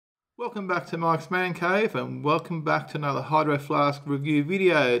Welcome back to Mike's Man Cave and welcome back to another Hydro Flask review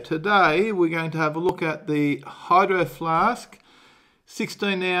video. Today we're going to have a look at the Hydro Flask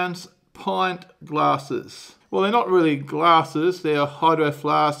 16oz pint glasses. Well, they're not really glasses, they're Hydro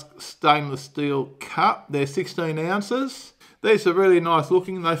Flask stainless steel cup. They're 16 ounces. These are really nice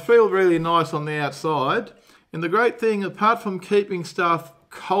looking, they feel really nice on the outside. And the great thing, apart from keeping stuff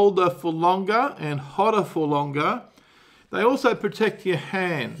colder for longer and hotter for longer, they also protect your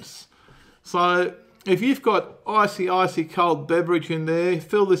hands. So if you've got icy cold beverage in there,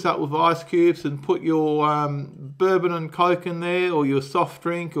 fill this up with ice cubes and put your bourbon and coke in there, or your soft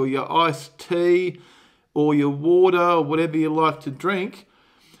drink, or your iced tea, or your water, or whatever you like to drink.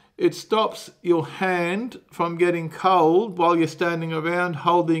 It stops your hand from getting cold while you're standing around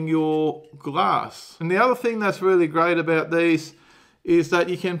holding your glass. And the other thing that's really great about these is that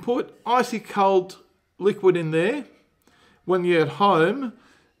you can put icy cold liquid in there when you're at home,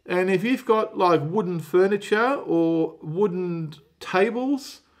 and if you've got like wooden furniture or wooden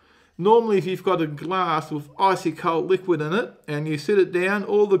tables, normally if you've got a glass with icy cold liquid in it and you sit it down,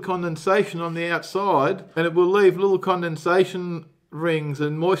 all the condensation on the outside, and it will leave little condensation rings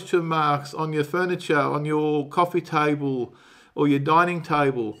and moisture marks on your furniture, on your coffee table or your dining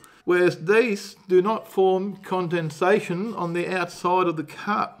table, whereas these do not form condensation on the outside of the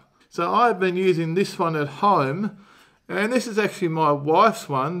cup. So I've been using this one at home. And this is actually my wife's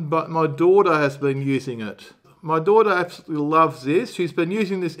one, but my daughter has been using it. My daughter absolutely loves this. She's been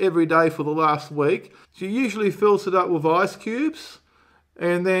using this every day for the last week. She usually fills it up with ice cubes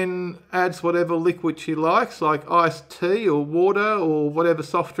and then adds whatever liquid she likes, like iced tea or water or whatever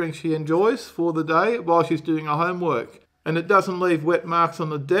soft drink she enjoys for the day while she's doing her homework. And it doesn't leave wet marks on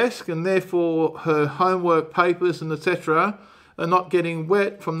the desk, and therefore her homework papers and etc. are not getting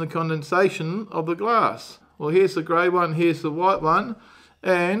wet from the condensation of the glass. Well, here's the grey one, here's the white one,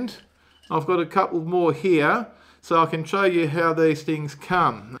 and I've got a couple more here so I can show you how these things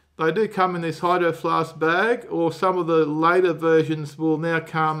come. They do come in this Hydro Flask bag, or some of the later versions will now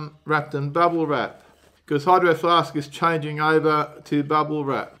come wrapped in bubble wrap, because Hydro Flask is changing over to bubble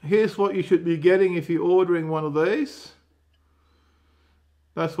wrap. Here's what you should be getting if you're ordering one of these.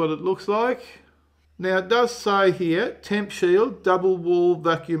 That's what it looks like. Now it does say here, temp shield, double wall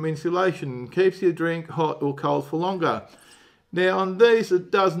vacuum insulation, keeps your drink hot or cold for longer. Now on these it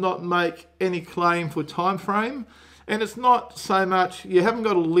does not make any claim for time frame, and it's not so much, you haven't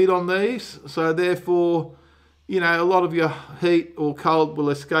got a lid on these, so therefore, you know, a lot of your heat or cold will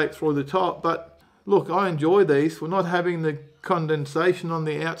escape through the top. But look, I enjoy these for not having the condensation on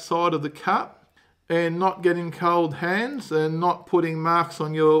the outside of the cup, and not getting cold hands, and not putting marks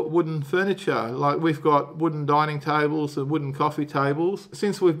on your wooden furniture. Like we've got wooden dining tables and wooden coffee tables.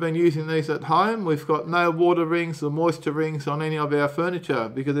 Since we've been using these at home, we've got no water rings or moisture rings on any of our furniture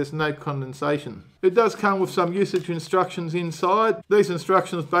because there's no condensation. It does come with some usage instructions inside. These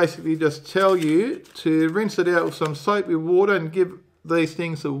instructions basically just tell you to rinse it out with some soapy water and give these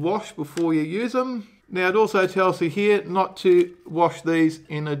things a wash before you use them. Now it also tells you here not to wash these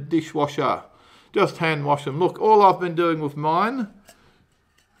in a dishwasher. Just hand wash them. Look, all I've been doing with mine,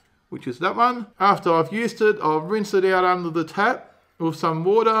 which is that one, after I've used it, I'll rinse it out under the tap with some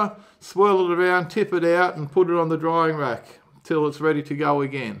water, swirl it around, tip it out and put it on the drying rack till it's ready to go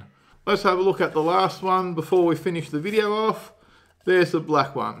again. Let's have a look at the last one before we finish the video off. There's the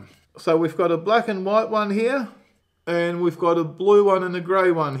black one. So we've got a black and white one here, and we've got a blue one and a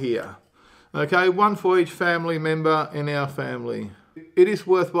grey one here. Okay, one for each family member in our family. It is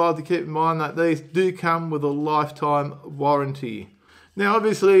worthwhile to keep in mind that these do come with a lifetime warranty. Now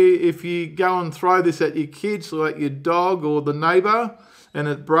obviously if you go and throw this at your kids or at your dog or the neighbour and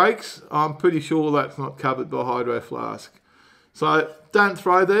it breaks, I'm pretty sure that's not covered by Hydro Flask. So don't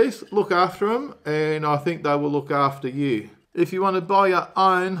throw these, look after them, and I think they will look after you. If you want to buy your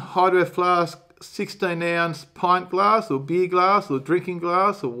own Hydro Flask 16oz pint glass or beer glass or drinking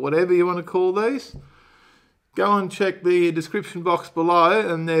glass or whatever you want to call these, go and check the description box below,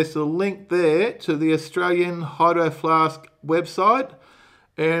 and there's a link there to the Australian Hydro Flask website,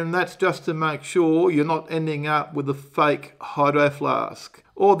 and that's just to make sure you're not ending up with a fake Hydro Flask,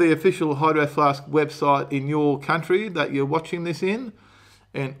 or the official Hydro Flask website in your country that you're watching this in,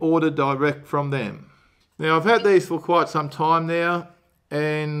 and order direct from them. Now I've had these for quite some time now,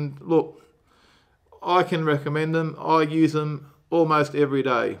 and look, I can recommend them. I use them almost every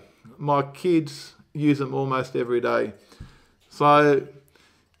day. My kids use them almost every day. So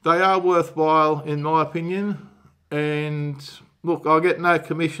they are worthwhile in my opinion, and look, I get no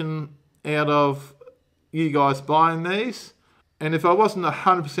commission out of you guys buying these, and if I wasn't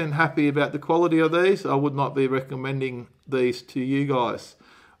 100% happy about the quality of these, I would not be recommending these to you guys.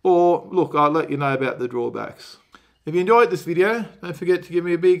 Or look, I'll let you know about the drawbacks. If you enjoyed this video, don't forget to give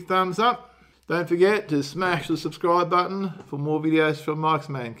me a big thumbs up. Don't forget to smash the subscribe button for more videos from Mike's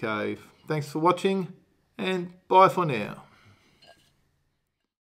Man Cave. Thanks for watching, and bye for now.